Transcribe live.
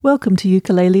Welcome to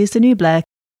Ukulele is the New Black.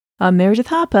 I'm Meredith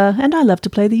Harper and I love to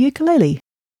play the ukulele.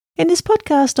 In this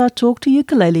podcast I talk to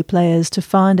ukulele players to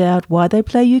find out why they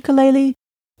play ukulele,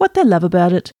 what they love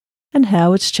about it, and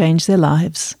how it's changed their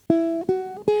lives. I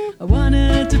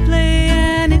wanted to play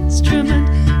an instrument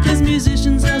because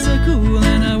musicians are so cool,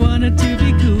 and I wanted to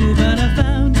be cool, but I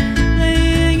found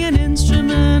playing an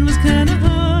instrument was kind of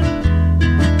hard.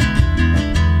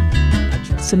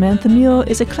 Samantha Muir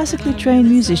is a classically trained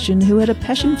musician who had a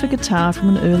passion for guitar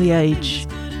from an early age.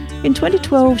 In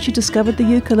 2012 she discovered the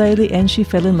ukulele and she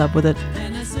fell in love with it.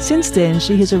 Since then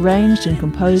she has arranged and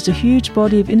composed a huge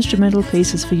body of instrumental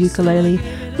pieces for ukulele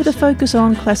with a focus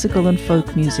on classical and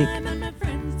folk music.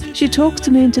 She talks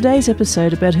to me in today's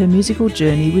episode about her musical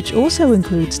journey, which also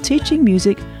includes teaching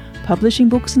music, publishing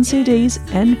books and CDs,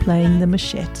 and playing the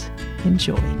machete.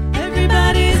 Enjoy.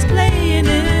 Everybody's playing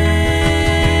it,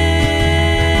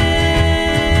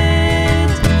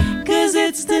 'cause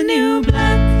it's the new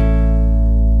black.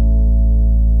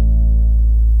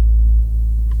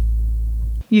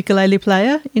 Ukulele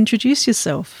player, introduce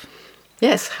yourself.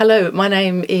 Yes, hello, my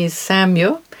name is Sam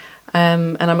Muir.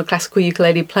 And I'm a classical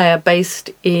ukulele player based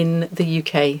in the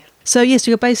UK. So yes,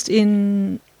 you're based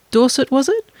in Dorset, was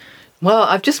it? Well,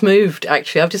 I've just moved,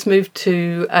 actually. I've just moved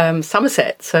to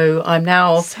Somerset. So I'm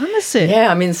now... Somerset?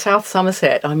 Yeah, I'm in South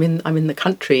Somerset. I'm in the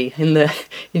country,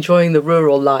 enjoying the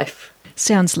rural life.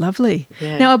 Sounds lovely.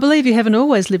 Yeah. Now, I believe you haven't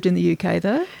always lived in the UK,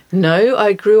 though? No,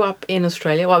 I grew up in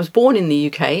Australia. Well, I was born in the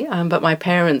UK, but my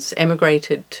parents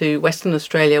emigrated to Western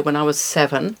Australia when I was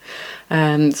 7.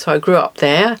 So I grew up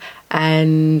there,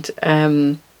 and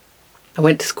I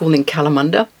went to school in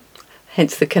Kalamunda,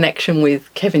 hence the connection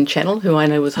with Kevin Chennell, who I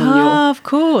know was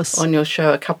on your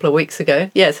show a couple of weeks ago.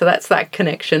 Yeah, so that's that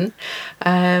connection.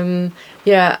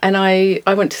 Yeah, and I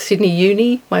went to Sydney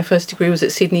Uni. My first degree was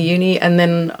at Sydney Uni, and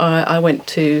then I went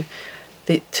to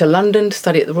London to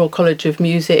study at the Royal College of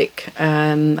Music,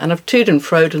 and I've toed and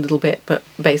froed a little bit, but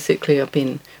basically I've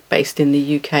been based in the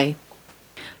UK.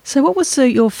 So what was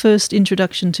your first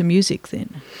introduction to music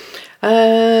then?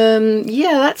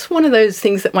 Yeah, that's one of those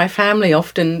things that my family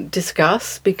often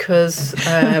discuss because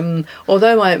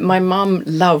although my mum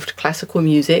loved classical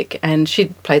music and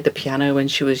she'd played the piano when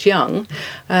she was young,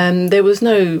 there were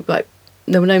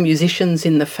no musicians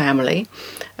in the family,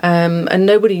 and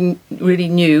nobody really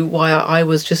knew why I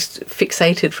was just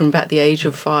fixated from about the age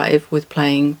of 5 with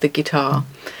playing the guitar.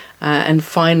 And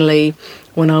finally,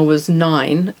 when I was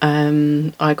 9,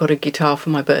 I got a guitar for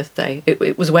my birthday.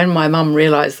 It was when my mum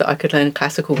realised that I could learn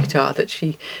classical guitar that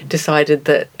she decided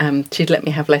that she'd let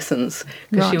me have lessons.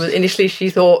 Because Right. she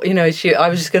thought, I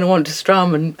was just going to want to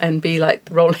strum and be like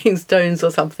the Rolling Stones or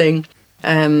something.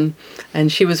 And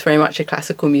she was very much a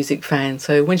classical music fan.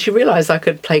 So when she realised I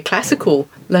could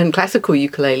learn classical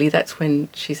ukulele, that's when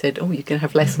she said, "Oh, you can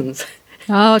have lessons."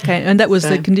 Oh, okay. And that was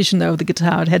the condition, though, of the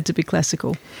guitar. It had to be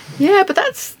classical. Yeah, but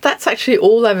that's actually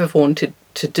all I've ever wanted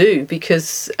to do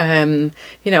because,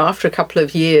 after a couple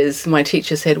of years, my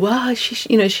teacher said, well, she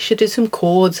should do some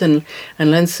chords and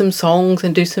learn some songs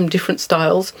and do some different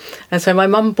styles. And so my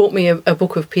mum bought me a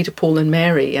book of Peter, Paul and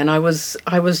Mary, and I was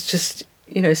just...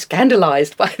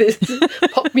 scandalised by this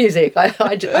pop music. I'm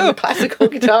a classical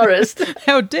guitarist.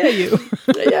 How dare you?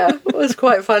 Yeah, it was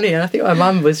quite funny. And I think my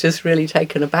mum was just really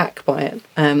taken aback by it.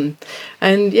 And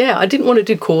yeah, I didn't want to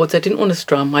do chords. I didn't want to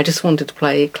strum. I just wanted to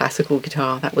play classical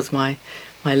guitar. That was my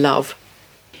love.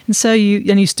 And so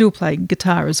you still play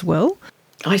guitar as well?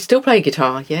 I still play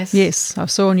guitar, yes. Yes, I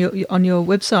saw on your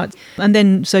website. And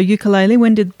then, so ukulele,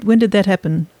 when did that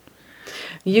happen?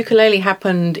 Ukulele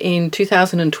happened in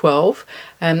 2012.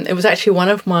 It was actually one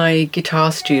of my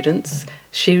guitar students.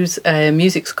 She was a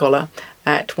music scholar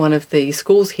at one of the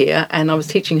schools here, and I was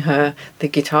teaching her the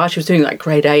guitar. She was doing like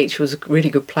grade 8. She was a really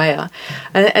good player.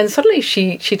 And suddenly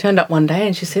she turned up one day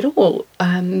and she said,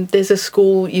 there's a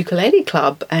school ukulele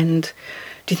club, and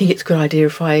do you think it's a good idea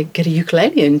if I get a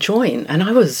ukulele and join? And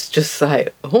I was just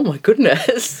like, oh my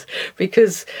goodness,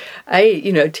 because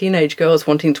teenage girls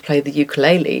wanting to play the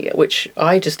ukulele, which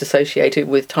I just associated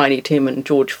with Tiny Tim and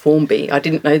George Formby. I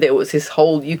didn't know there was this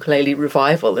whole ukulele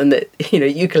revival and that,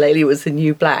 ukulele was the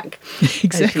new black,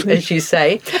 exactly, as you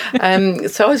say.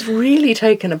 So I was really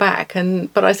taken aback.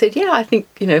 But I said, yeah, I think,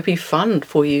 it'd be fun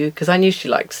for you, because I knew she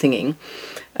liked singing.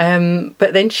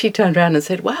 But then she turned around and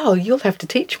said, wow, you'll have to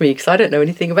teach me because I don't know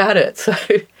anything about it. So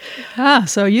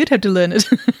you'd have to learn it.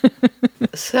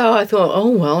 So I thought, oh,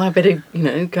 well, I better,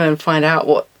 go and find out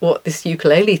what this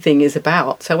ukulele thing is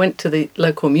about. So I went to the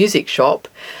local music shop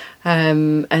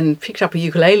and picked up a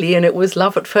ukulele, and it was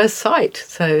love at first sight.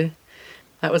 So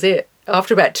that was it.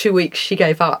 After about 2 weeks, she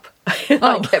gave up.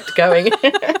 I kept going.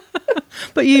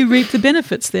 But you reaped the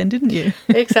benefits then, didn't you?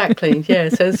 Exactly, yeah.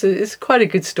 So it's quite a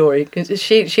good story, because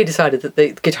she decided that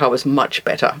the guitar was much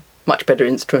better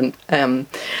instrument, and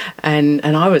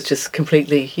I was just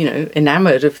completely,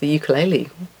 enamoured of the ukulele,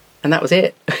 and that was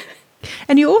it.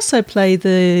 And you also play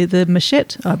the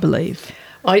machete, I believe.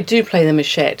 I do play the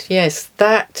machete, yes.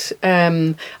 That,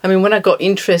 when I got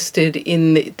interested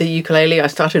in the ukulele, I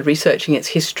started researching its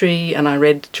history, and I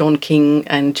read John King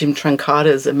and Jim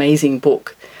Trancata's amazing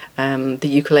book, The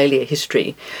Ukulele: A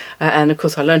History. And of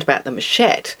course I learned about the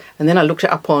machete, and then I looked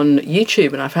it up on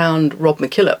YouTube, and I found Rob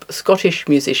McKillop, a Scottish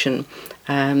musician,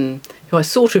 who I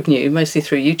sort of knew, mostly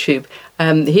through YouTube.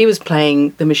 He was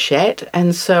playing the machete,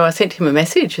 and so I sent him a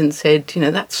message and said,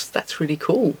 that's really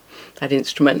cool, that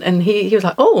instrument. And he was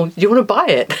like, oh, do you want to buy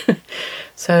it?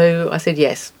 So I said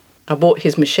yes. I bought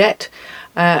his machete,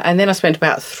 and then I spent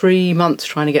about 3 months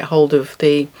trying to get hold of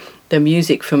the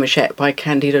music for Machete by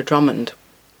Candido Drummond.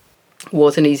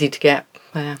 Wasn't easy to get.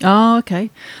 Oh,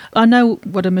 okay. I know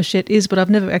what a machete is, but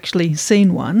I've never actually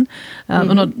seen one,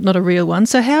 not a real one.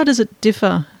 So how does it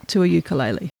differ to a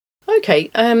ukulele?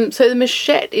 Okay, so the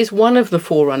machete is one of the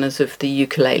forerunners of the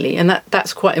ukulele, and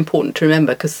that's quite important to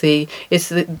remember, because the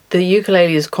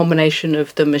ukulele is a combination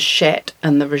of the machete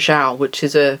and the rajau, which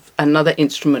is another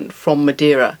instrument from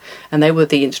Madeira, and they were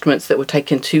the instruments that were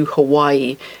taken to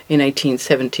Hawaii in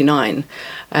 1879,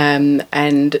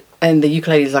 and the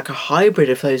ukulele is like a hybrid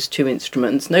of those two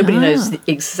instruments. Nobody knows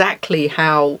exactly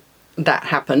how that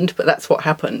happened, but that's what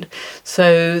happened.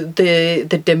 So the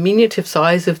diminutive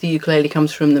size of the ukulele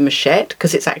comes from the machete,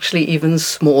 because it's actually even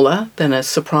smaller than a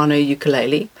soprano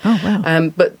ukulele. Oh,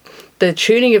 wow. But the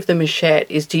tuning of the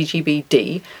machete is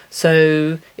DGB-D.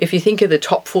 So if you think of the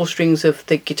top 4 strings of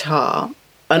the guitar,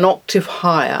 an octave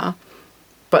higher,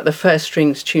 but the first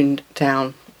string's tuned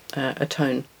down a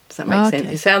tone. Does that make sense?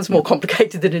 It sounds more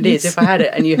complicated than it is. If I had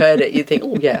it and you heard it, you'd think,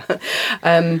 oh, yeah.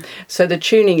 So the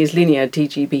tuning is linear,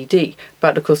 D-G-B-D.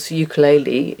 But, of course, the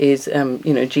ukulele is,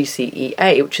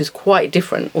 G-C-E-A, which is quite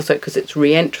different, also because it's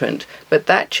re-entrant. But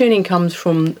that tuning comes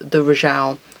from the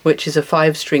rajau, which is a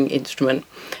 5-string instrument.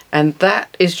 And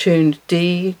that is tuned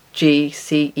D, G,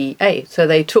 C, E, A. So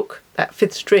they took that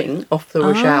 5th string off the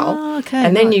rajau,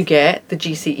 and then you get the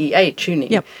G, C, E, A tuning.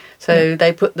 Yep. So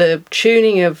they put the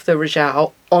tuning of the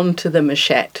rajau onto the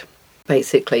machete,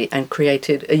 basically, and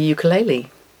created a ukulele.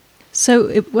 So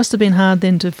it must have been hard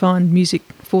then to find music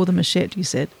for the machete, you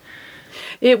said?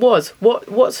 It was.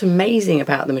 What's amazing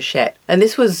about the machete, and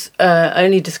this was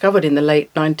only discovered in the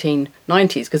late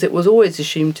 1990s, because it was always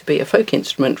assumed to be a folk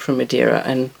instrument from Madeira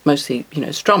and mostly,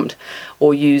 strummed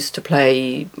or used to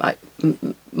play like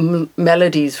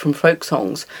melodies from folk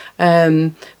songs.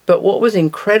 But what was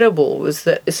incredible was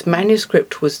that this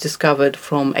manuscript was discovered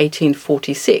from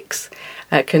 1846,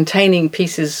 containing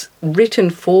pieces written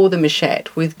for the machete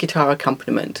with guitar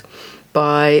accompaniment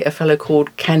by a fellow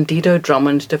called Candido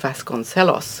Drummond de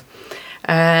Vasconcelos.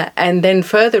 And then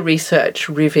further research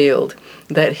revealed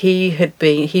that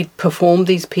he'd performed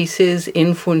these pieces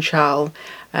in Funchal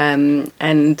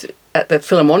and at the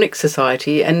Philharmonic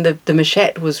Society, and the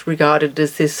machete was regarded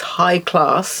as this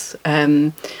high-class,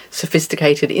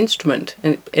 sophisticated instrument,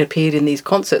 and it appeared in these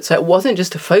concerts. So it wasn't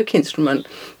just a folk instrument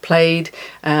played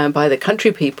by the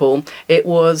country people, it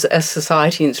was a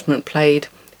society instrument played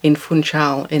in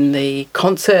Funchal in the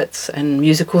concerts and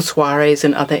musical soirees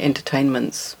and other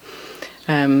entertainments.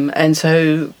 And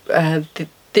so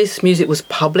this music was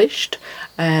published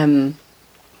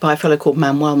by a fellow called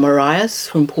Manuel Moraes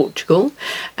from Portugal,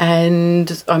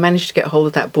 and I managed to get hold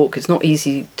of that book. It's not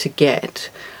easy to get,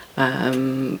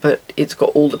 but it's got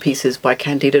all the pieces by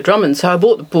Candido Drummond. So I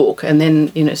bought the book and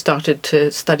then, started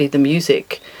to study the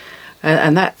music,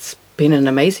 and that's been an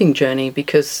amazing journey,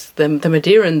 because the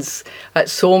Madeirans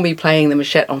saw me playing the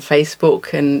machete on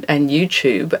Facebook and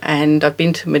YouTube, and I've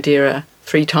been to Madeira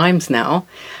 3 times now.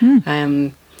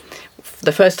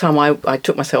 The first time I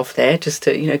took myself there just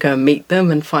to go and meet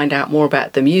them and find out more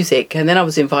about the music, and then I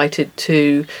was invited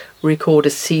to record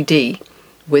a CD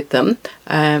with them.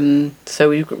 So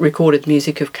we recorded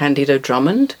music of Candido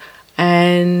Drummond,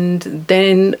 and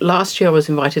then last year I was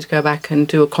invited to go back and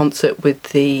do a concert with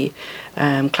the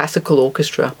Classical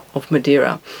Orchestra of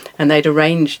Madeira, and they'd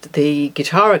arranged the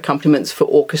guitar accompaniments for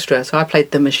orchestra. So I played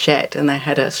the machete and they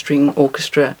had a string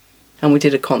orchestra, and we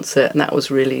did a concert, and that was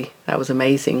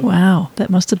amazing. Wow, that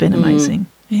must have been amazing.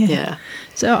 Yeah.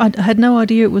 So I had no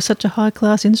idea it was such a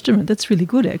high-class instrument. That's really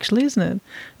good, actually, isn't it?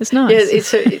 It's nice. Yeah,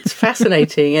 it's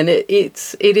fascinating, and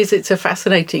it's a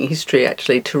fascinating history,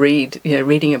 actually, to read.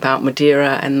 Reading about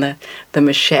Madeira and the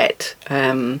machete.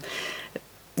 I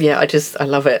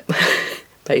love it,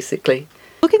 basically.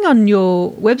 Looking on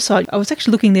your website, I was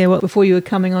actually looking there before you were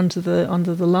coming onto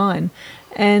the line,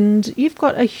 and you've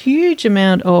got a huge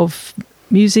amount of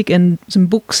music and some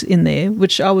books in there,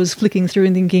 which I was flicking through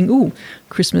and thinking, ooh,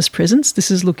 Christmas presents, this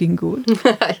is looking good.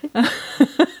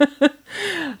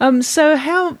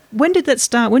 So when did that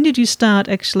start? When did you start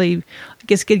actually, I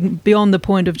guess, getting beyond the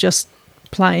point of just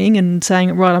playing and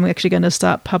saying, right, I'm actually going to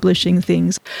start publishing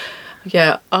things?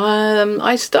 Yeah, when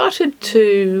I started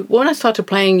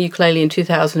playing ukulele in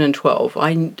 2012,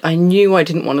 I knew I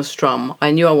didn't want to strum. I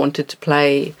knew I wanted to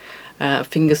play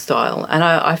fingerstyle. And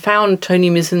I found Tony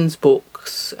Mizen's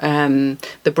books, The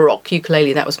Baroque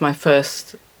Ukulele. That was my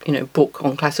first book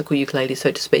on classical ukulele,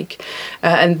 so to speak.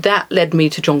 And that led me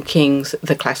to John King's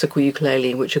The Classical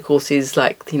Ukulele, which of course is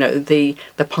like, the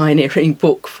pioneering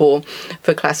book for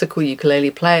classical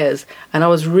ukulele players. And I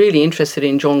was really interested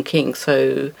in John King,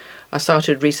 so I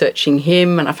started researching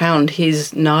him, and I found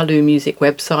his Nalu Music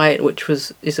website, which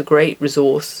is a great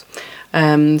resource.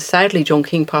 Sadly, John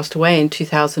King passed away in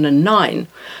 2009.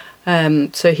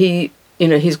 So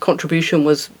his contribution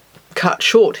was cut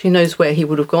short. Who knows where he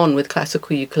would have gone with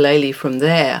classical ukulele from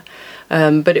there.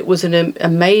 But it was an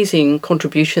amazing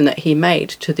contribution that he made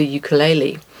to the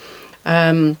ukulele.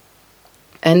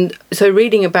 And so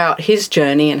reading about his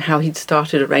journey and how he'd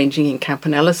started arranging in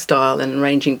campanella style and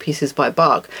arranging pieces by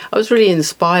Bach, I was really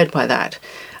inspired by that.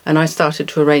 And I started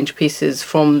to arrange pieces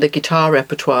from the guitar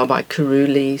repertoire by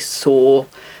Carulli, Saw,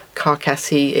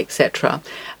 Carcassi, etc.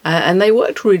 And they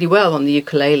worked really well on the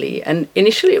ukulele. And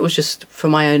initially it was just for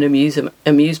my own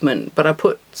amusement, but I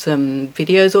put some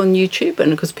videos on YouTube, and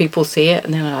because people see it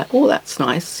and they're like, oh, that's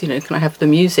nice, can I have the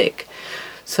music?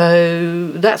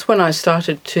 So that's when I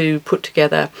started to put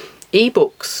together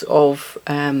ebooks of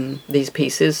these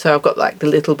pieces. So I've got like the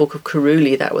Little Book of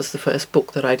Carulli. That was the first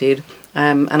book that I did.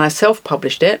 And I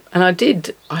self-published it. And I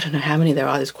don't know how many there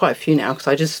are. There's quite a few now because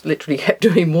I just literally kept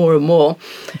doing more and more.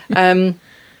 But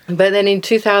then in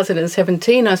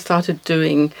 2017, I started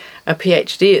doing a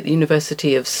PhD at the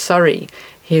University of Surrey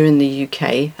here in the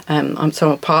UK. I'm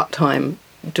a part-time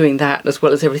doing that as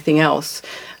well as everything else.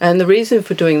 And the reason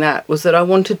for doing that was that I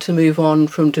wanted to move on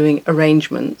from doing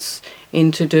arrangements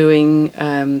into doing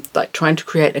trying to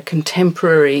create a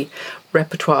contemporary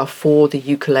repertoire for the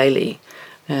ukulele.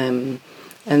 And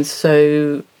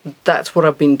so that's what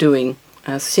I've been doing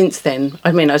since then.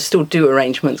 I mean, I still do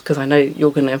arrangements because I know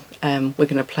we're going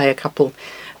to play a couple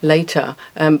later.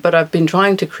 But I've been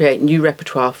trying to create new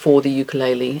repertoire for the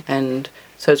ukulele, and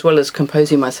so as well as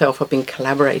composing myself, I've been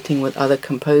collaborating with other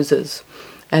composers.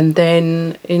 And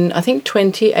then in, I think,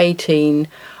 2018,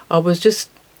 I was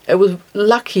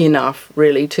lucky enough,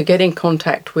 really, to get in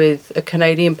contact with a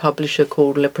Canadian publisher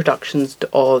called Les Productions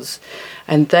d'Oz.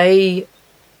 And they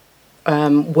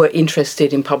were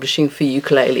interested in publishing for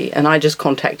ukulele. And I just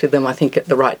contacted them, I think, at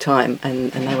the right time.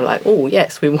 And they were like, oh,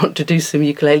 yes, we want to do some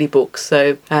ukulele books.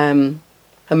 So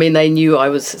they knew I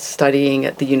was studying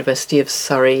at the University of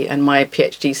Surrey, and my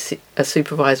PhD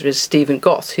supervisor is Stephen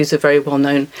Goss, who's a very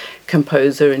well-known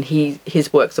composer, and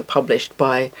his works are published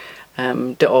by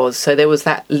d'Oz. So there was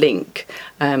that link.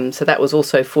 So that was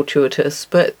also fortuitous.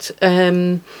 But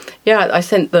I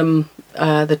sent them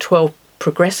the 12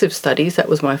 progressive studies. That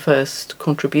was my first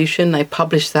contribution. They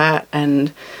published that,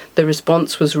 and the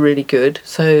response was really good.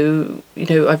 So,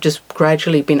 I've just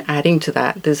gradually been adding to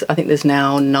that. I think there's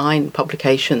now 9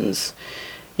 publications,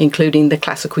 including the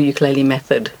classical ukulele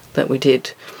method that we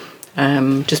did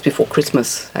just before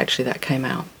Christmas. Actually, that came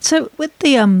out. So with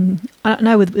the I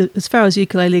know as far as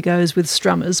ukulele goes with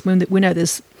strummers, we know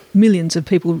there's millions of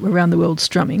people around the world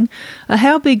strumming.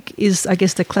 How big is, I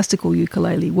guess, the classical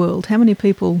ukulele world? How many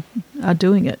people are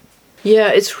doing it?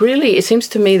 Yeah, it seems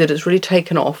to me that it's really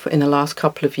taken off in the last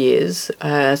couple of years.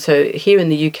 So here in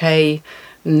the UK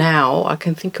now, I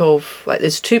can think of,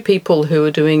 there's 2 people who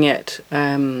are doing it.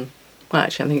 I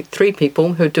think 3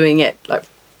 people who are doing it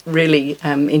really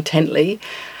intently.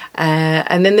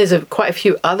 And then there's quite a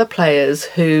few other players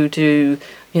who do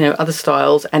other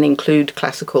styles and include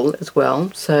classical as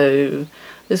well. So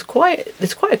there's quite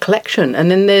a collection. And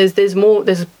then there's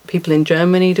people in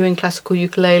Germany doing classical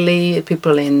ukulele,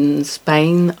 people in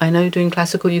Spain I know doing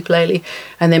classical ukulele,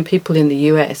 and then people in the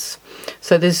US.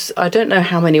 So I don't know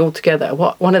how many altogether.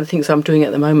 One of the things I'm doing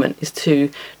at the moment is to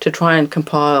try and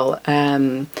compile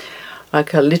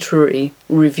a literary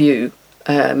review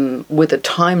with a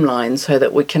timeline so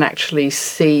that we can actually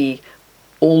see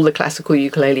all the classical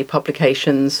ukulele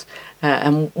publications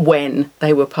and when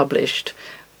they were published.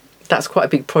 that's quite a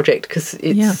big project because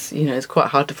it's it's quite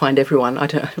hard to find everyone.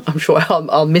 I'm sure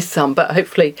I'll miss some, but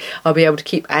hopefully I'll be able to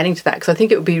keep adding to that, because I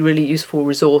think it would be a really useful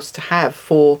resource to have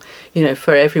for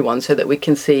for everyone, so that we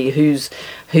can see who's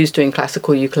doing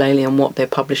classical ukulele and what they're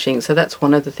publishing. So that's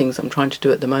one of the things I'm trying to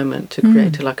do at the moment, to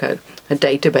create a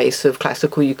database of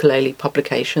classical ukulele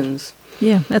publications.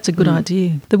 Yeah, that's a good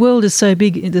idea. The world is so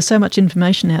big, there's so much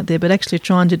information out there, but actually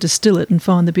trying to distill it and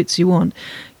find the bits you want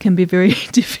can be very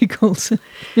difficult.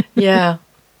 Yeah.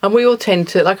 And we all tend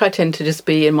to, I tend to just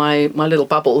be in my little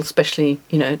bubble, especially,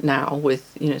 now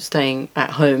with, staying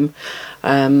at home.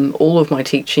 All of my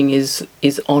teaching is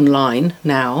online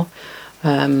now.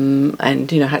 And,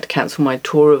 had to cancel my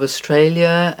tour of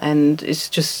Australia, and I'm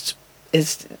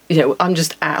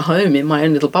just at home in my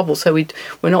own little bubble. So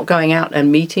we're not going out and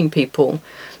meeting people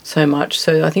so much.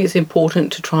 So I think it's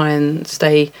important to try and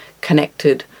stay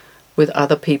connected with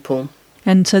other people.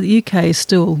 And so the UK is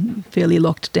still fairly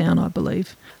locked down, I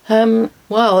believe.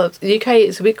 Well, the UK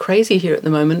is a bit crazy here at the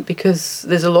moment because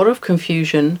there's a lot of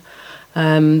confusion.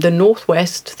 The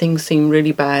northwest, things seem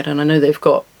really bad, and I know they've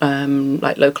got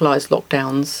localised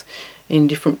lockdowns in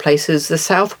different places. The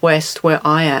southwest, where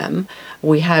I am,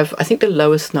 we have, I think, the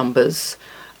lowest numbers.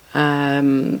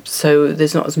 So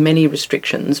there's not as many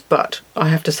restrictions, but I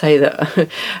have to say that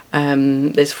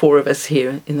there's 4 of us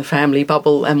here in the family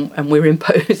bubble, and we're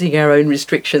imposing our own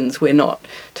restrictions. We're not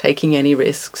taking any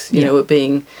risks. We're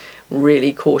being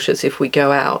really cautious if we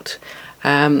go out.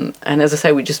 And as I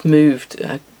say, we just moved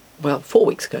 4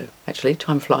 weeks ago, actually,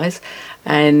 time flies.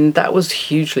 And that was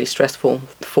hugely stressful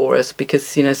for us because,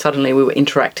 suddenly we were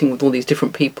interacting with all these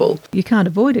different people. You can't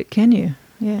avoid it, can you?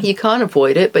 Yeah. You can't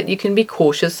avoid it, but you can be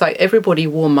cautious. Like, everybody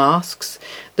wore masks.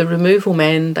 The removal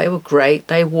men, they were great.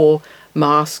 They wore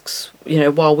masks,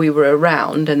 while we were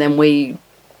around, and then we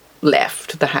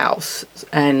left the house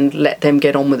and let them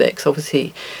get on with it, because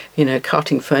obviously,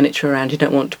 carting furniture around, you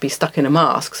don't want to be stuck in a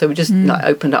mask. So we just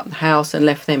opened up the house and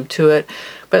left them to it.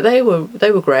 But they were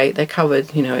great. They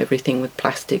covered, everything with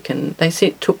plastic, and they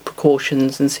took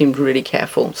precautions and seemed really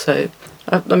careful. So,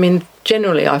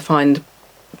 generally I find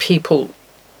people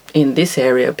in this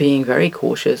area being very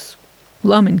cautious.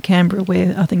 Well, I'm in Canberra,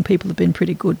 where I think people have been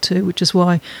pretty good too, which is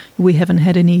why we haven't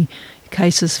had any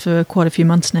cases for quite a few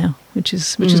months now, which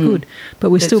is good. But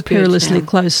we're still perilously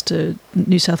close to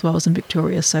New South Wales and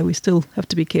Victoria, so we still have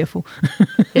to be careful.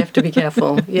 You have to be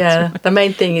careful. Yeah, right. The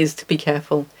main thing is to be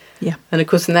careful. Yeah. And of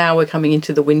course now we're coming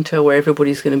into the winter where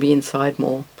everybody's going to be inside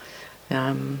more.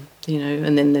 And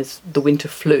then there's the winter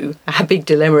flu. Our big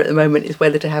dilemma at the moment is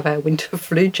whether to have our winter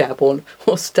flu jab or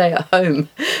stay at home.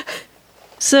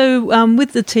 So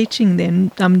with the teaching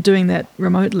then, doing that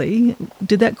remotely,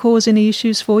 did that cause any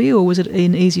issues for you, or was it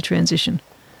an easy transition?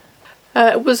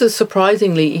 It was a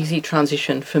surprisingly easy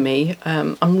transition for me.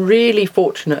 I'm really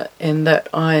fortunate in that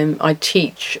I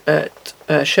teach at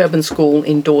Sherburn School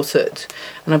in Dorset,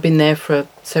 and I've been there for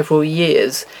several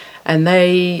years. And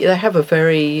they have a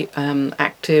very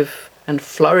active and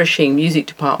flourishing music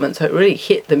department, so it really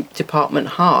hit the department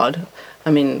hard.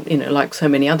 Like so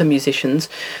many other musicians,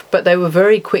 but they were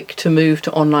very quick to move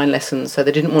to online lessons, so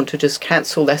they didn't want to just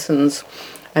cancel lessons.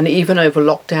 And even over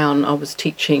lockdown, I was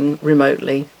teaching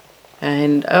remotely,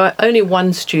 and only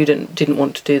one student didn't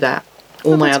want to do that.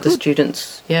 All my other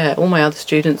students,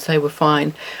 they were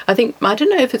fine. I don't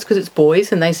know if it's because it's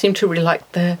boys and they seem to really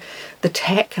like the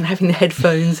tech and having the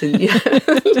headphones and the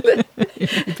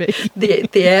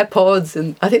AirPods,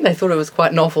 and I think they thought it was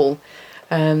quite novel.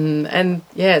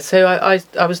 So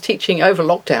I was teaching over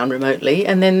lockdown remotely,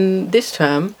 and then this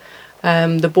term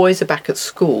the boys are back at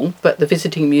school, but the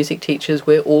visiting music teachers,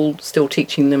 we're all still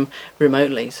teaching them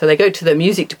remotely. So they go to the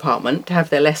music department to have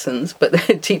their lessons, but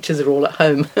the teachers are all at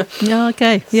home. Oh,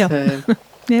 okay, yeah. So,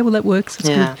 yeah, well, that works. That's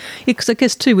good. Because I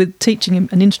guess, too, with teaching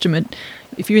an instrument,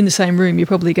 if you're in the same room, you're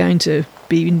probably going to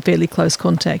be in fairly close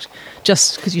contact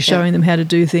just because you're showing them how to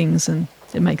do things, and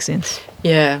it makes sense.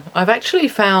 Yeah, I've actually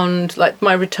found, like,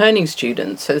 my returning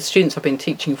students, so the students I've been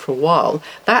teaching for a while,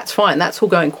 that's fine. That's all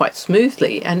going quite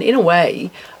smoothly. And in a way,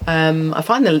 I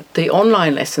find the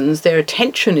online lessons, their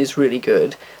attention is really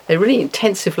good. They're really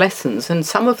intensive lessons, and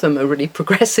some of them are really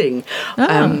progressing.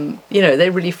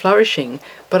 They're really flourishing.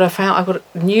 But I've got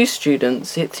new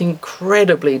students, it's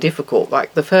incredibly difficult.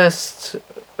 Like, the first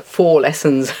 4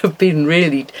 lessons have been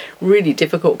really, really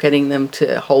difficult getting them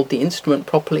to hold the instrument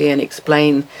properly and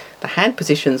explain the hand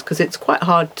positions, because it's quite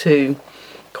hard to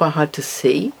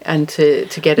see and to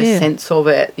get a sense of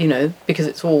it, because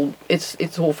it's all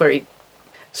very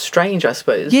strange, I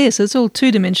suppose. Yeah, so it's all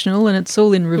 2-dimensional and it's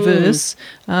all in reverse.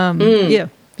 Yeah,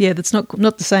 that's not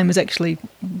the same as actually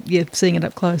seeing it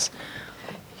up close.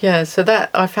 Yeah, so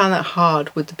that I found that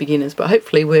hard with the beginners, but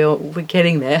hopefully we're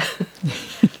getting there.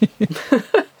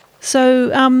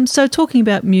 So talking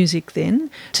about music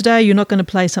then, today you're not going to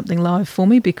play something live for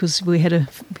me because we had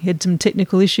some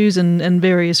technical issues and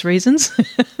various reasons.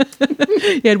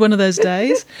 You had one of those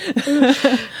days.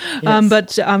 Yes.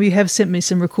 But you have sent me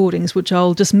some recordings which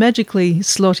I'll just magically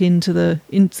slot into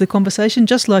the conversation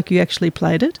just like you actually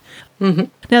played it. Mm-hmm.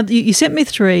 Now, you sent me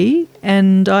 3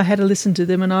 and I had a listen to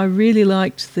them and I really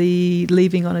liked the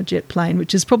Leaving on a Jet Plane,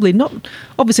 which is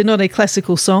obviously not a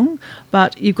classical song,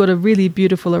 but you've got a really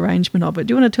beautiful arrangement of it.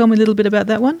 Do you want to tell me a little bit about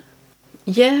that one?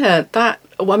 Yeah,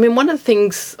 one of the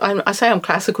things, I say I'm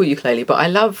classical ukulele, but I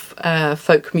love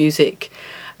folk music,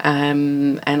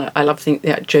 and I love things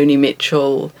like Joni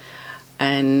Mitchell,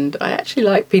 and I actually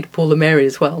like Peter, Paul and Mary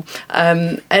as well.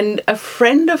 And a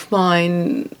friend of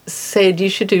mine said you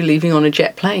should do Leaving on a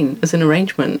Jet Plane as an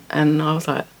arrangement. And I was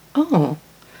like, oh,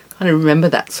 I kind of remember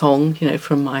that song,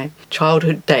 from my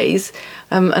childhood days.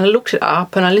 And I looked it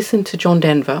up and I listened to John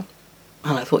Denver.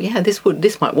 And I thought, yeah,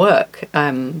 this might work.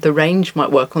 The range might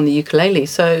work on the ukulele.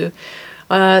 So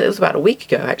it was about a week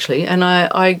ago, actually. And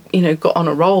I got on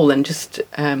a roll and just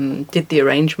did the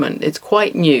arrangement. It's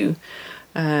quite new.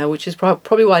 Which is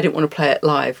probably why I didn't want to play it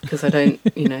live, because I don't,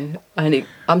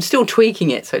 I'm still tweaking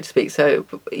it, so to speak. So,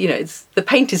 the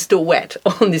paint is still wet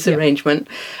on this arrangement.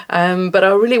 But I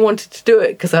really wanted to do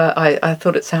it because I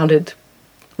thought it sounded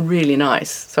really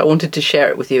nice. So I wanted to share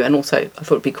it with you. And also I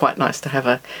thought it'd be quite nice to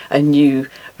have a new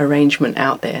arrangement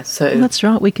out there. So well, that's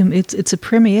right. It's a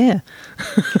premiere.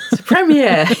 It's a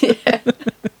premiere. Yeah.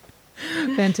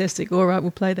 Fantastic. All right,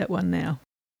 we'll play that one now.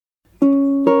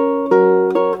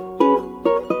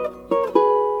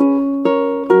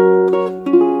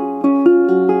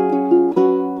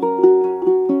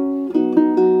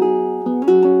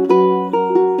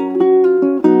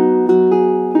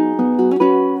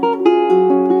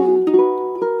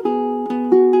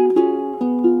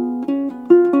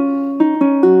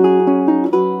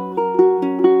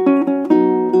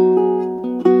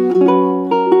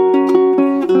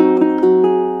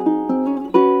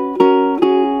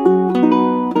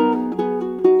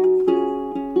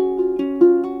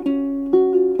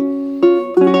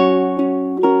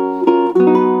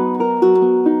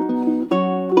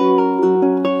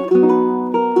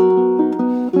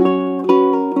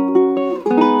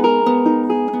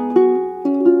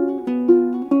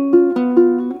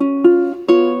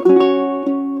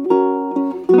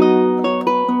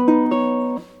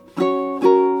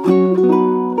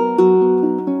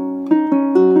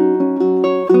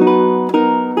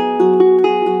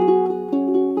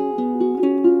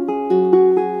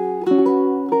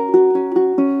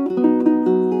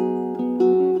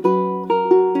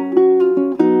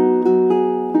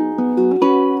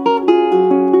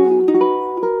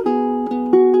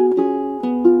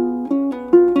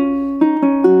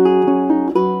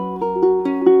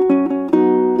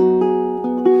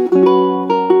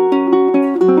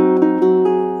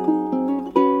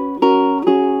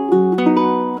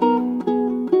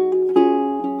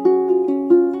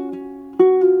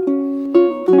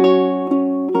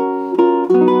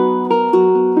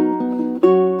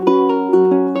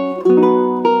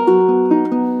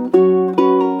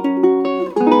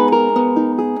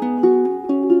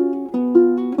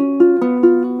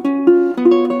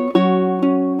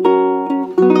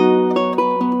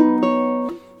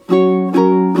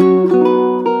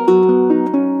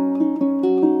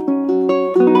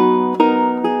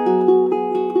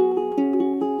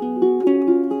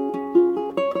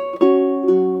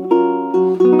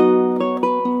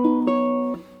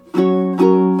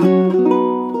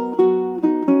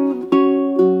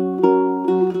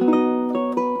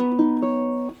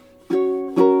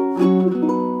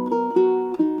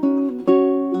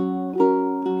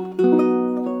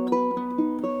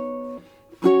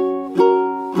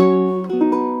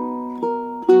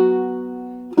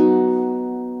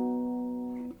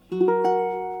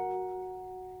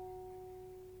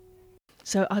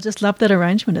 So I just love that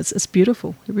arrangement. It's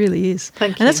beautiful. It really is.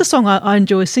 Thank you. And that's a song I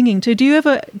enjoy singing too. Do you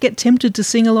ever get tempted to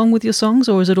sing along with your songs,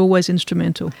 or is it always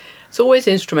instrumental? It's always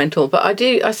instrumental, but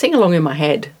I sing along in my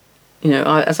head.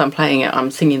 As I'm playing it, I'm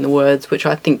singing the words, which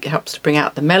I think helps to bring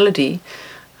out the melody.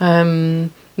 That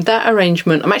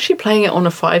arrangement, I'm actually playing it on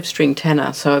a 5-string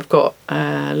tenor, so I've got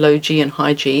low G and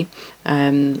high G,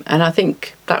 and I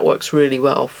think that works really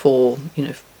well for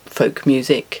folk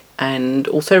music and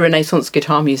also Renaissance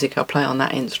guitar music. I play on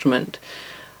that instrument,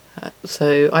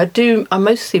 so I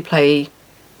mostly play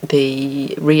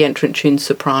the re-entrant tune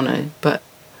soprano, but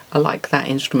I like that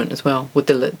instrument as well.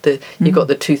 With you've got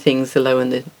the two things, the low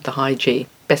and the high G,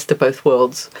 best of both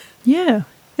worlds. Yeah.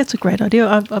 That's a great idea.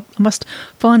 I must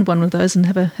find one of those and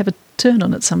have a turn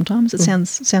on it sometimes. It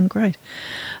sound great.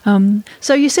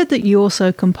 So you said that you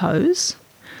also compose.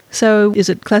 So is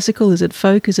it classical? Is it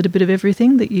folk? Is it a bit of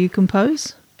everything that you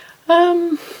compose?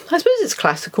 I suppose it's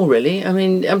classical, really. I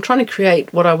mean, I'm trying to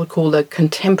create what I would call a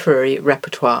contemporary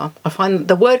repertoire. I find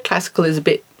the word classical is a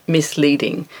bit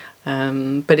misleading,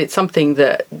 but it's something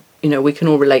that, you know, we can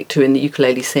all relate to in the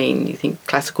ukulele scene. You think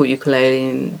classical ukulele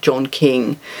and John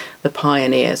King, the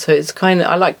pioneer. So it's kind of,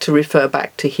 I like to refer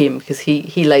back to him because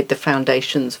he laid the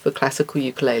foundations for classical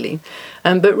ukulele.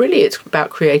 But really it's about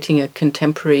creating a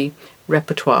contemporary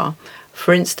repertoire.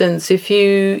 For instance, if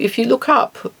you look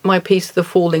up my piece The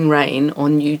Falling Rain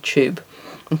on YouTube,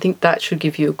 I think that should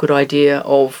give you a good idea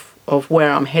of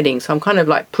where I'm heading. So I'm kind of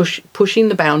like pushing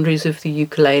the boundaries of the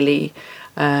ukulele.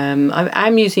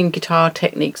 I'm using guitar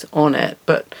techniques on it,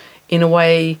 but in a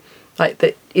way like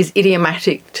that is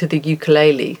idiomatic to the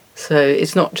ukulele. So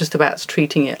it's not just about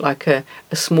treating it like a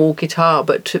small guitar,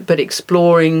 but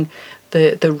exploring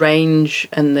the range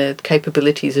and the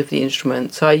capabilities of the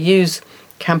instrument. So I use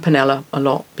Campanella a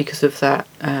lot because of that,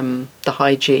 the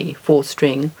high G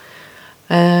 4-string.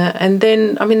 And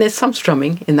then, I mean, there's some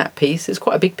strumming in that piece. It's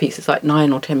quite a big piece. It's like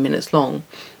 9 or 10 minutes long.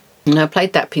 And I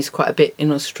played that piece quite a bit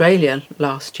in Australia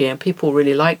last year, and people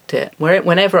really liked it.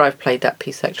 Whenever I've played that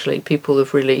piece, actually, people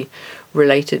have really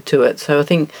related to it. So I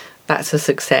think that's a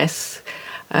success.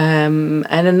 And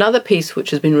another piece which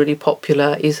has been really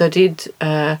popular is I did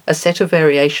a set of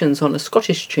variations on a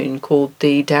Scottish tune called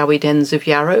the Dowie Dens of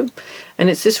Yarrow. And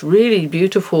it's this really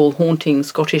beautiful, haunting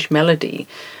Scottish melody.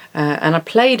 And I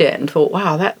played it and thought,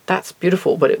 wow, that's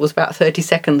beautiful, but it was about 30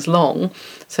 seconds long.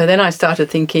 So then I started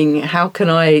thinking, how can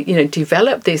I,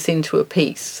 develop this into a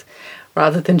piece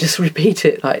rather than just repeat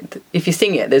it? Like if you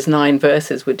sing it, there's 9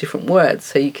 verses with different words,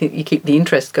 so you keep the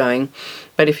interest going.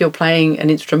 But if you're playing an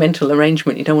instrumental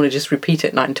arrangement, you don't want to just repeat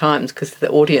it 9 times because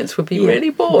the audience would be really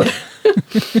bored.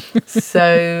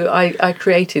 So I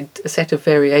created a set of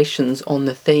variations on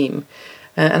the theme.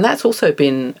 And that's also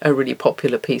been a really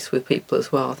popular piece with people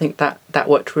as well. I think that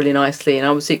worked really nicely. And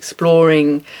I was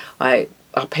exploring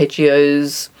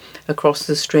arpeggios across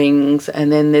the strings.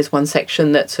 And then there's one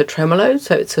section that's a tremolo.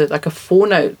 So it's like a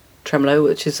 4-note tremolo,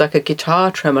 which is like a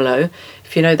guitar tremolo.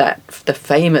 If you know the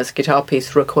famous guitar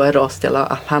piece, Recuerdos de la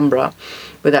Alhambra,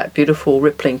 with that beautiful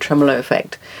rippling tremolo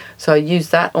effect. So I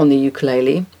used that on the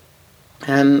ukulele.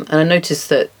 And I noticed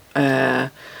that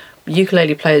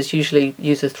ukulele players usually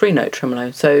use a 3-note tremolo,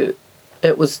 so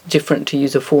it was different to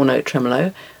use a 4-note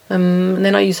tremolo. And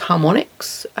then I use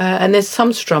harmonics, and there's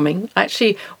some strumming.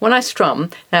 Actually, when I strum,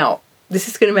 now this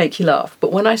is going to make you laugh,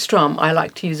 but when I strum, I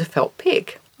like to use a felt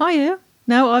pick. Oh yeah,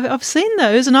 no, I've seen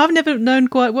those, and I've never known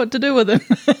quite what to do with them.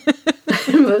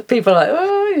 People are like,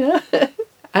 oh yeah.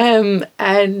 And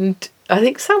I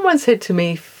think someone said to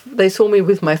me, they saw me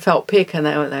with my felt pick, and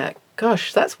they were like,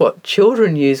 gosh, that's what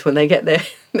children use when they get their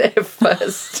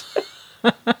first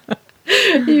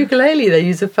ukulele. They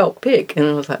use a felt pick. And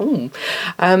I was like,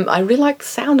 I really like the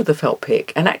sound of the felt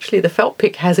pick. And actually the felt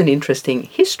pick has an interesting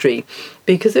history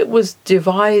because it was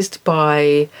devised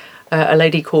by a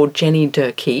lady called Jenny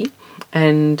Durkee.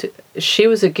 And she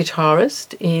was a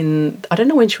guitarist I don't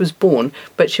know when she was born,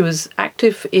 but she was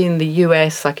active in the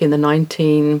US like in the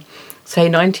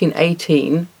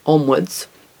 1918 onwards.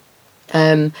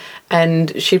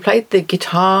 And she played the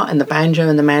guitar and the banjo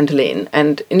and the mandolin.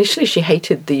 And initially she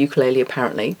hated the ukulele,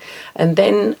 apparently. And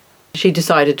then she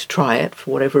decided to try it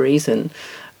for whatever reason.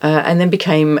 And then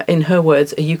became, in her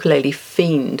words, a ukulele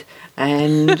fiend.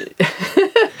 And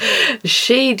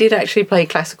she did actually play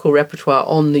classical repertoire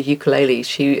on the ukulele.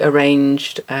 She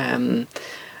arranged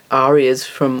arias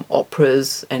from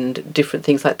operas and different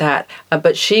things like that.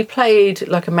 But she played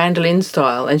like a mandolin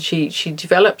style, and she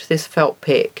developed this felt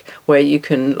pick where you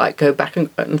can like go back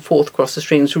and forth across the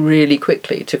strings really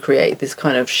quickly to create this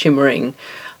kind of shimmering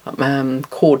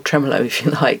chord tremolo, if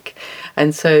you like.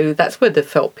 And so that's where the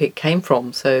felt pick came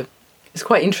from. So it's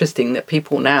quite interesting that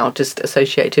people now just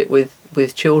associate it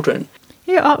with children.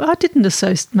 Yeah, I didn't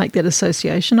make that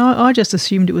association. I just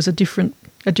assumed it was a different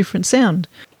sound.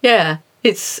 Yeah.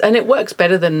 And it works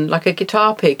better than like a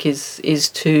guitar pick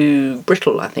is too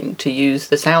brittle, I think, to use.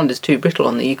 The sound is too brittle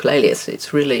on the ukulele.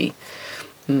 It's really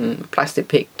plastic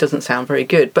pick doesn't sound very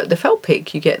good. But the felt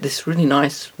pick, you get this really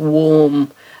nice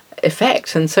warm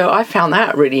effect. And so I found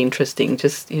that really interesting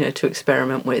just, to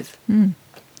experiment with. Mm.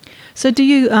 So do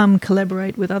you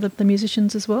collaborate with other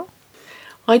musicians as well?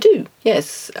 I do,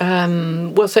 yes.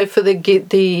 Well, so for the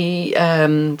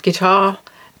guitar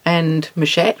and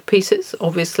machete pieces,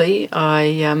 obviously,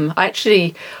 I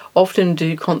actually often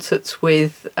do concerts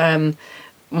with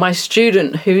my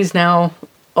student, who is now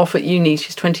off at uni.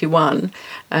 She's 21,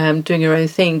 doing her own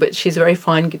thing, but she's a very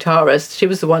fine guitarist. She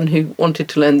was the one who wanted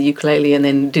to learn the ukulele and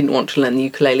then didn't want to learn the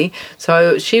ukulele.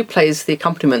 So she plays the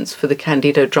accompaniments for the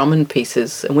Candido Drummond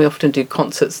pieces, and we often do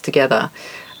concerts together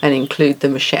and include the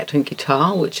machete and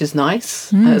guitar, which is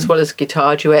nice, as well as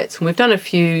guitar duets. And we've done a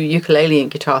few ukulele and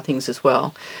guitar things as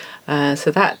well. So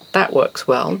that works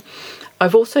well.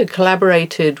 I've also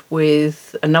collaborated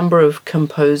with a number of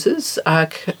composers.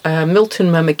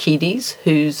 Milton Mamakides,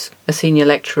 who's a senior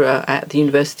lecturer at the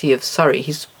University of Surrey.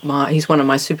 He's one of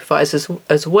my supervisors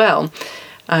as well.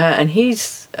 And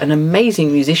he's an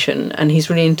amazing musician, and he's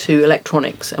really into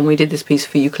electronics. And we did this piece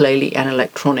for ukulele and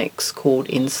electronics called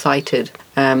Incited.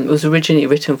 It was originally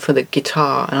written for the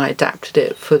guitar, and I adapted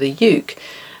it for the uke.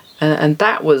 And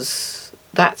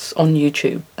that's on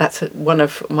YouTube. That's one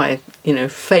of my,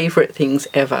 favourite things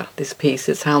ever, this piece.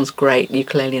 It sounds great,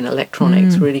 ukulele and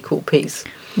electronics, really cool piece.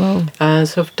 Wow.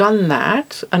 So I've done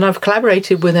that, and I've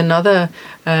collaborated with another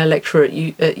lecturer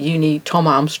at uni, Tom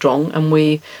Armstrong, and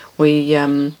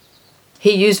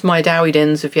he used my Dowie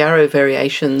Dens of Yarrow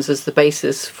variations as the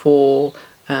basis for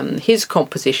his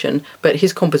composition, but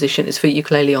his composition is for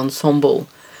ukulele ensemble.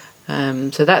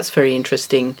 So that's very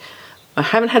interesting. I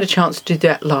haven't had a chance to do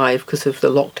that live because of the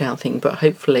lockdown thing, but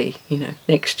hopefully,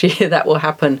 next year that will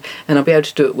happen, and I'll be able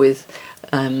to do it with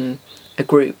a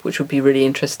group, which would be really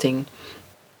interesting.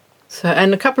 So,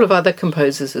 and a couple of other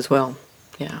composers as well.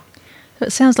 Yeah. So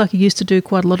it sounds like you used to do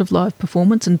quite a lot of live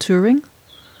performance and touring.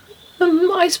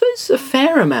 I suppose a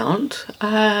fair amount.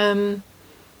 Yeah,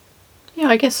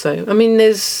 I guess so. I mean,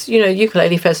 there's,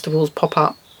 ukulele festivals pop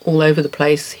up all over the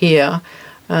place here.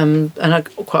 And I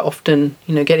quite often,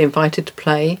 get invited to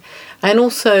play. And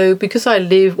also, because I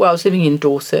was living in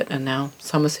Dorset and now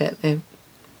Somerset, they're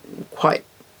quite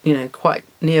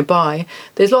nearby.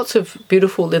 There's lots of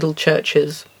beautiful little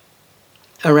churches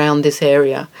around this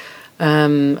area.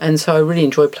 And so I really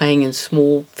enjoy playing in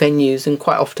small venues, and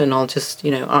quite often I'll just,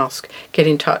 get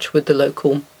in touch with the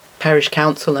local parish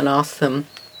council and ask them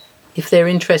if they're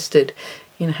interested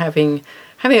in having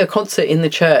a concert in the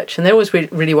church. And they're always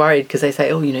really worried because they say,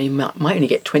 you might only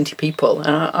get 20 people.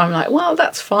 And I'm like, well,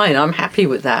 that's fine. I'm happy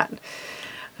with that.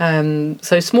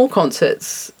 So small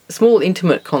concerts, small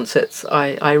intimate concerts,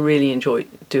 I really enjoy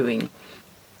doing.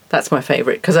 That's my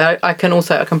favourite, because I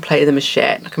can play the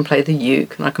machete, I can play the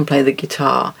uke, and I can play the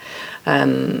guitar.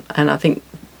 And I think,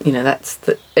 and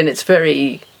it's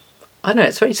very... I know,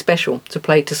 it's very special to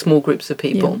play to small groups of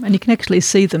people. Yeah, and you can actually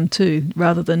see them too,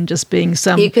 rather than just being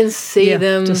some... You can see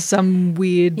them. Just some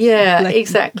weird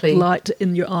black light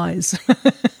in your eyes,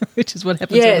 which is what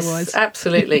happens otherwise. Yes,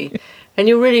 absolutely. And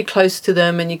you're really close to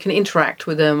them, and you can interact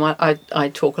with them. I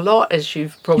talk a lot, as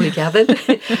you've probably gathered.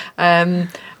 And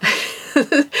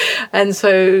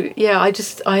so,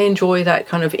 I enjoy that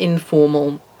kind of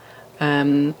informal...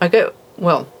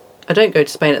 I don't go to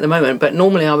Spain at the moment, but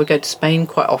normally I would go to Spain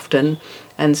quite often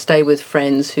and stay with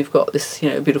friends who've got this,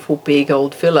 beautiful big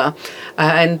old villa,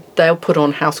 and they'll put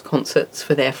on house concerts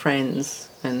for their friends,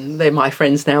 and they're my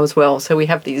friends now as well. So we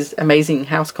have these amazing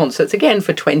house concerts, again,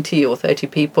 for 20 or 30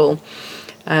 people,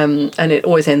 and it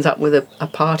always ends up with a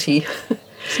party.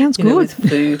 Sounds good. With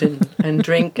food and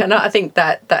drink. And I think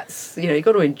that's, you've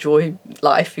got to enjoy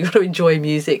life, you've got to enjoy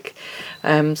music.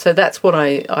 So that's what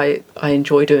I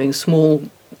enjoy doing, small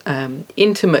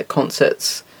intimate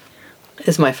concerts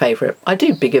is my favourite. I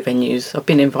do bigger venues. I've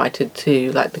been invited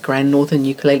to the Grand Northern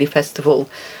Ukulele Festival,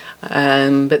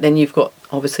 but then you've got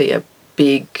obviously a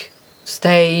big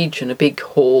stage and a big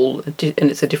hall, and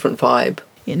it's a different vibe.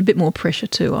 Yeah, and a bit more pressure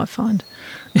too, I find.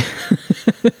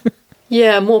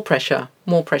 Yeah, more pressure,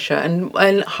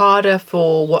 and harder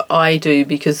for what I do,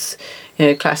 because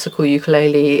classical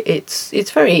ukulele, it's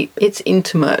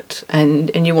intimate,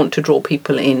 and you want to draw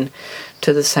people in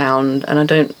to the sound, and I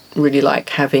don't really like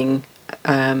having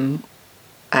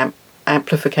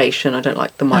amplification. I don't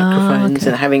like the microphones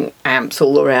and having amps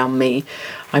all around me.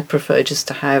 I prefer just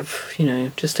to have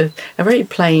just a very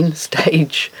plain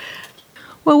stage.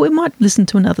 Well, we might listen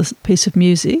to another piece of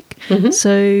music. Mm-hmm.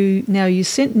 So now you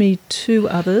sent me two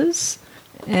others,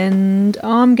 and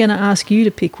I'm going to ask you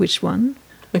to pick which one.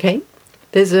 Okay.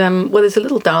 There's a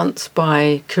little dance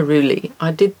by Karuli. I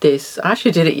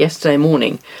actually did it yesterday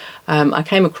morning. I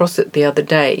came across it the other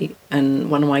day,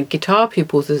 and one of my guitar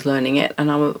pupils is learning it,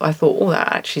 and I thought,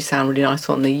 that actually sounds really nice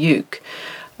on the uke.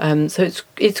 So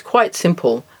it's quite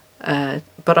simple,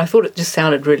 but I thought it just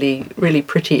sounded really, really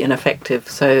pretty and effective.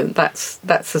 So that's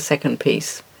the second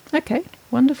piece. Okay,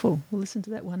 wonderful. We'll listen to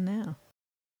that one now.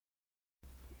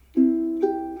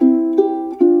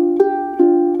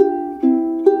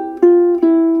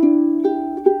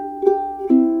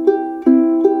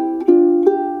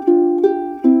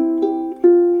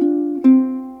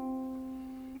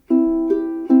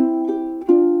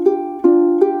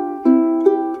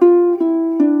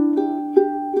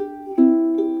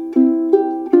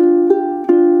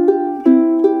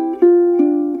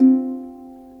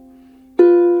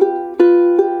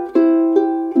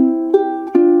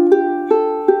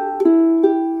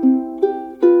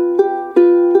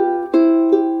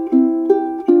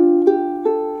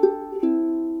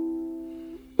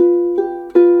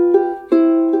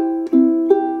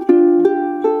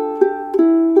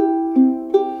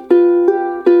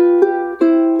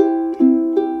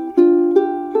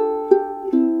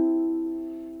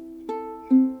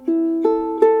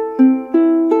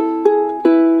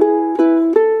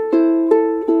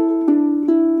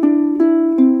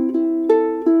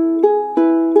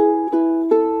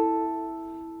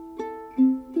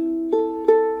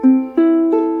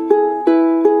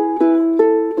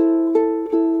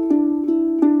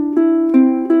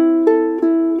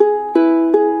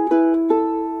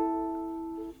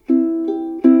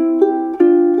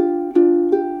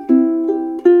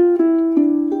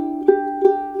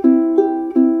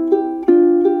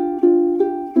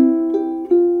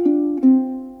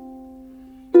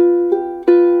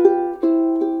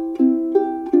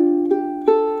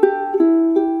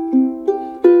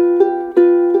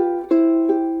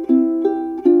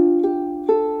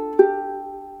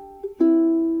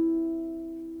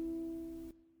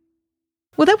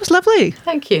 was lovely.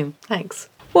 Thank you. Thanks.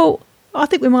 Well, I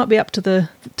think we might be up to the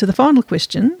final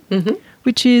question,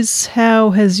 which is,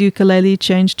 how has ukulele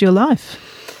changed your life?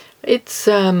 It's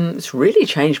really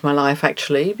changed my life,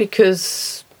 actually,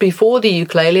 because before the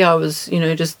ukulele, I was,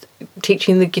 just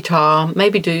teaching the guitar,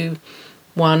 maybe do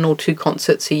 1 or 2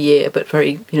 concerts a year, but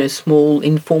very, small,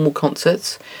 informal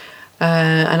concerts.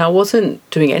 And I wasn't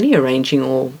doing any arranging,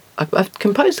 or I've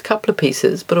composed a couple of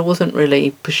pieces, but I wasn't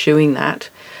really pursuing that.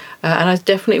 And I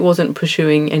definitely wasn't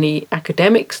pursuing any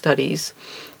academic studies.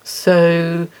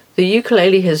 So the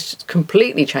ukulele has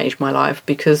completely changed my life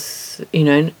because,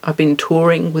 I've been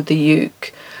touring with the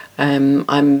uke.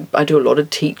 I do a lot of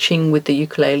teaching with the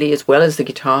ukulele as well as the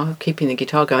guitar, keeping the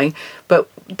guitar going. But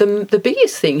the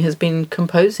biggest thing has been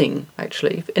composing,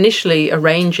 actually. Initially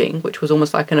arranging, which was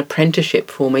almost like an apprenticeship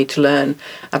for me to learn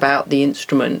about the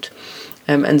instrument.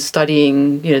 And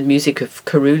studying, music of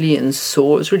Carulli and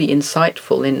Saw. It was really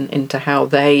insightful into how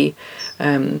they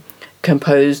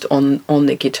composed on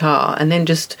the guitar, and then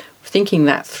just thinking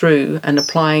that through and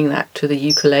applying that to the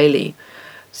ukulele.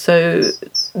 So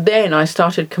then I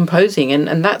started composing,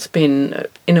 and that's been,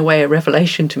 in a way, a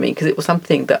revelation to me, because it was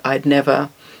something that I'd never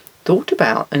thought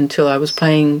about until I was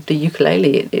playing the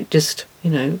ukulele. It just,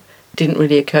 didn't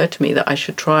really occur to me that I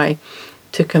should try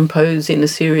to compose in a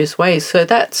serious way. So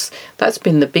that's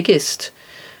been the biggest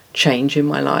change in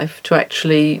my life, to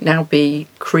actually now be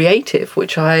creative,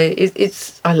 which I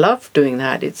love doing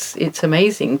that. It's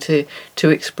amazing to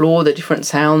explore the different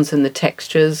sounds and the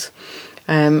textures,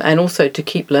 and also to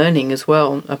keep learning as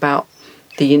well about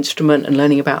the instrument and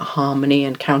learning about harmony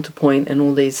and counterpoint and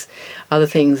all these other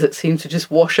things that seemed to just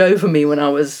wash over me when I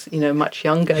was much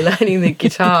younger, learning the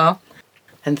guitar.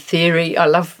 And theory. I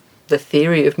love the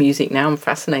theory of music now. I'm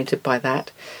fascinated by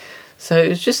that. So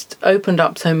it's just opened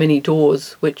up so many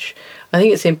doors, which I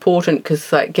think it's important,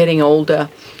 because like getting older,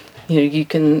 you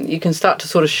can start to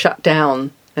sort of shut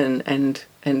down and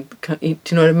do you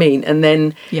know what I mean? And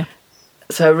then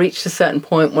so I reached a certain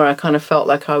point where I kind of felt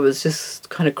like I was just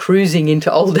kind of cruising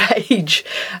into old age,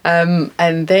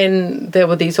 and then there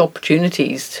were these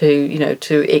opportunities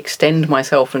to extend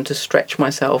myself and to stretch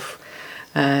myself.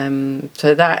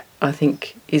 So that, I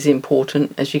think, is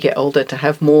important as you get older, to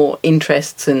have more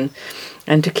interests and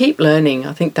to keep learning.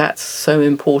 I think that's so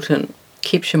important.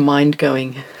 Keeps your mind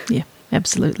going. Yeah,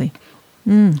 absolutely.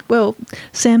 Well,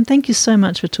 Sam, thank you so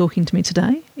much for talking to me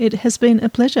today. It has been a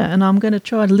pleasure, and I'm going to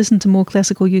try to listen to more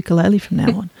classical ukulele from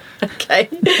now on. Okay,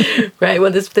 great.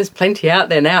 Well, there's plenty out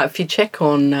there now. If you check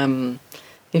on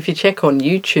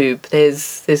YouTube,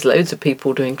 there's loads of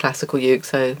people doing classical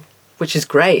uke, which is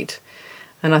great.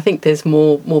 And I think there's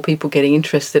more people getting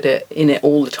interested in it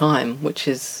all the time, which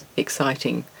is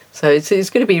exciting. So it's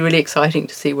going to be really exciting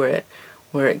to see where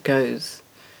it goes.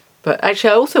 But actually,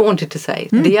 I also wanted to say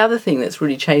the other thing that's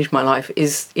really changed my life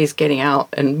is getting out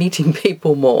and meeting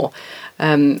people more.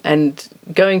 And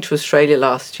going to Australia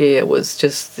last year was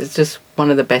just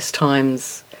one of the best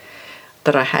times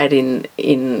that I had in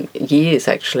years,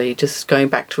 actually. Just going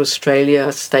back to Australia,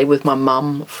 I stayed with my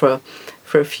mum for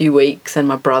a few weeks, and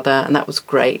my brother, and that was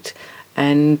great.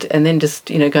 And then just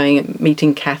going and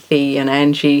meeting Kathy and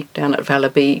Angie down at Valor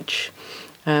Beach,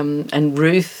 and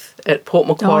Ruth at Port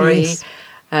Macquarie. Oh, yes.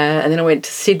 And then I went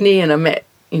to Sydney, and I met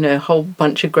a whole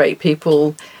bunch of great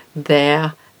people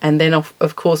there. And then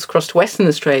of course across to Western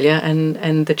Australia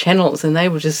and the Channels, and they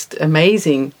were just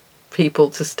amazing people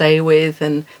to stay with,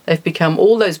 and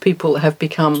all those people have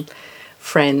become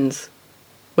friends.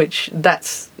 Which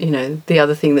that's, the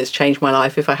other thing that's changed my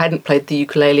life. If I hadn't played the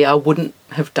ukulele, I wouldn't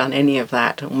have done any of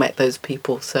that or met those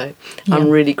people. So I'm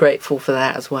really grateful for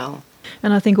that as well.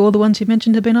 And I think all the ones you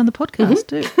mentioned have been on the podcast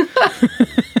too.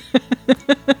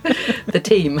 The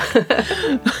team.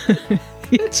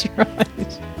 That's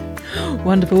right.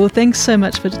 Wonderful. Well, thanks so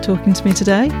much for talking to me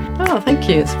today. Oh, thank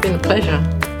you. It's been a pleasure.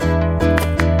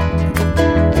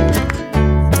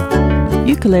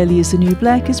 Ukulele is the New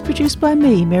Black is produced by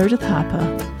me, Meredith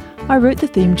Harper. I wrote the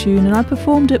theme tune and I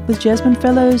performed it with Jasmine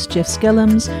Fellows, Jeff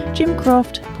Skellams, Jim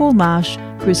Croft, Paul Marsh,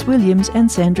 Chris Williams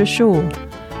and Sandra Shaw.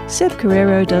 Seb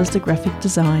Carrero does the graphic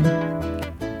design.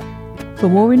 For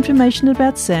more information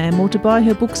about Sam or to buy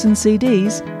her books and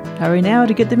CDs, hurry now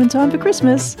to get them in time for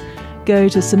Christmas. Go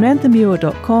to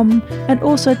samanthamuir.com, and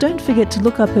also don't forget to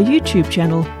look up her YouTube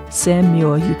channel, Sam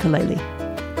Muir Ukulele.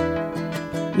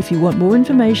 If you want more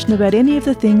information about any of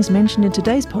the things mentioned in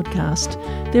today's podcast,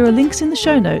 there are links in the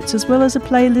show notes, as well as a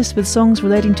playlist with songs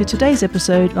relating to today's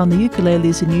episode on the Ukulele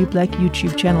is the New Black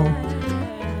YouTube channel.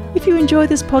 If you enjoy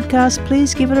this podcast,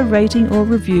 please give it a rating or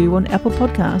review on Apple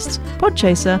Podcasts,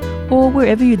 Podchaser, or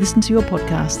wherever you listen to your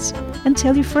podcasts, and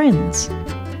tell your friends.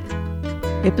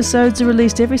 Episodes are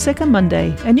released every second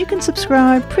Monday, and you can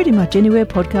subscribe pretty much anywhere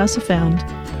podcasts are found.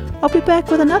 I'll be back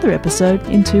with another episode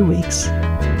in 2 weeks.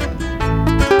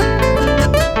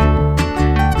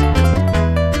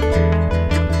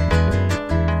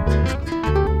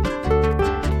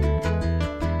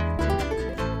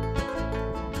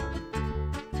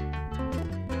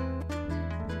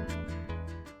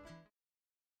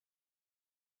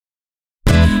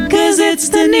 It's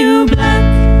the new black.